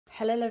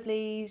Hello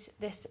lovelies,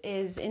 this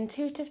is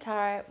Intuitive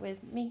Tarot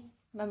with me,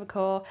 Momma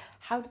Core.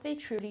 How do they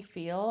truly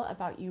feel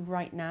about you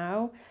right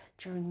now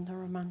during the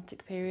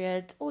romantic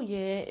period? All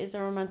year is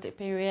a romantic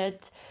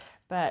period,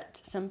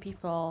 but some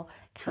people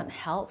can't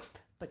help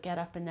but get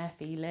up in their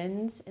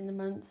feelings in the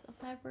month of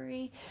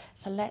February.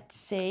 So let's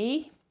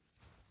see,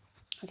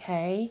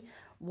 okay,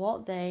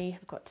 what they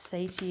have got to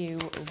say to you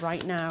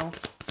right now.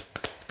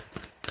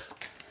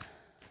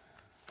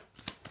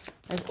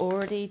 I've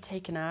already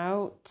taken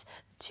out the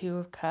Two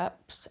of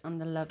Cups and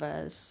the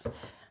Lovers,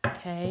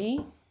 okay?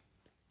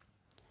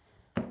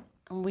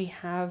 And we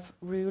have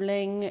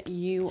ruling,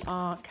 you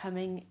are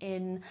coming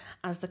in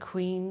as the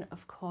Queen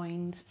of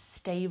Coins,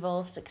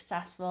 stable,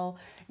 successful,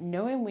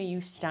 knowing where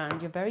you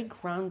stand. You're very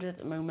grounded at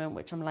the moment,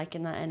 which I'm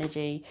liking that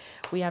energy.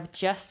 We have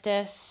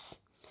Justice,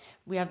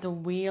 we have the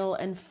Wheel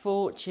and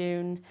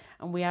Fortune,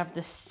 and we have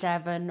the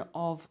Seven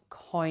of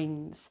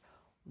Coins.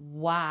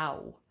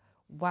 Wow.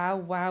 Wow,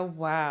 wow,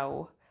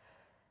 wow.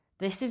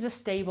 This is a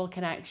stable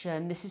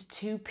connection. This is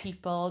two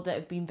people that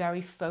have been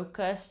very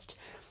focused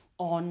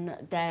on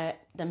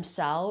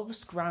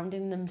themselves,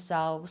 grounding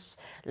themselves,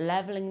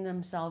 leveling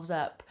themselves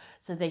up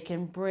so they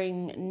can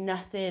bring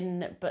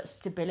nothing but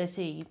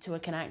stability to a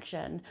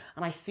connection.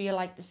 And I feel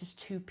like this is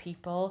two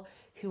people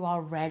who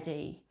are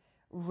ready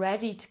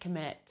to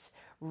commit,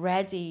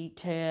 ready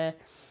to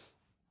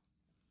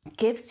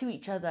give to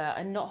each other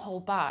and not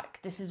hold back.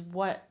 This is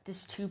what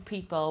this two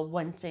people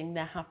wanting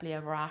their happily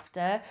ever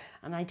after.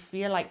 And I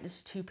feel like this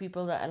is two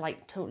people that are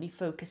like totally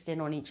focused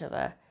in on each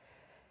other.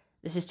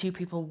 This is two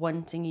people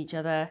wanting each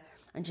other.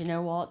 And you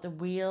know what? The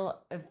Wheel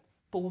of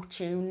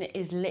Fortune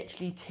is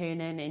literally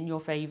turning in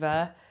your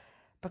favor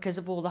because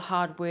of all the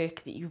hard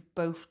work that you've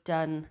both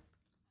done.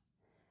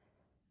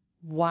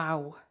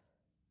 Wow.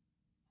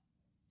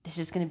 This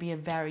is going to be a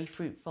very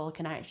fruitful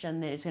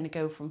connection that is going to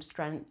go from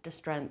strength to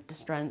strength to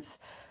strength.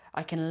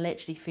 I can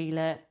literally feel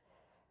it.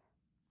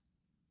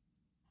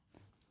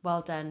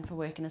 Well done for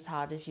working as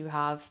hard as you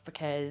have,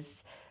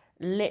 because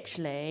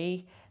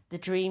literally the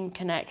dream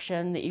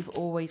connection that you've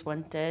always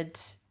wanted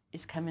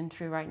is coming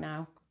through right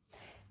now.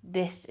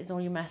 This is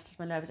all your messages,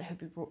 my loves. I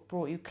hope it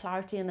brought you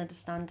clarity and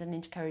understanding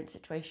into your current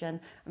situation.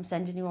 I'm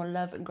sending you all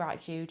love and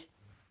gratitude.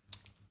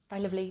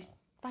 Bye, lovelies.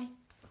 Bye.